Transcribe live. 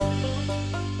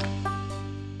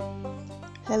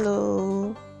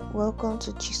Hello, welcome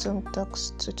to Chisome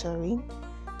Talks Tutoring,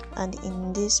 and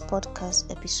in this podcast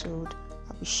episode,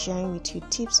 I'll be sharing with you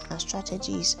tips and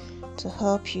strategies to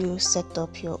help you set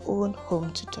up your own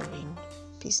home tutoring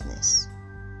business.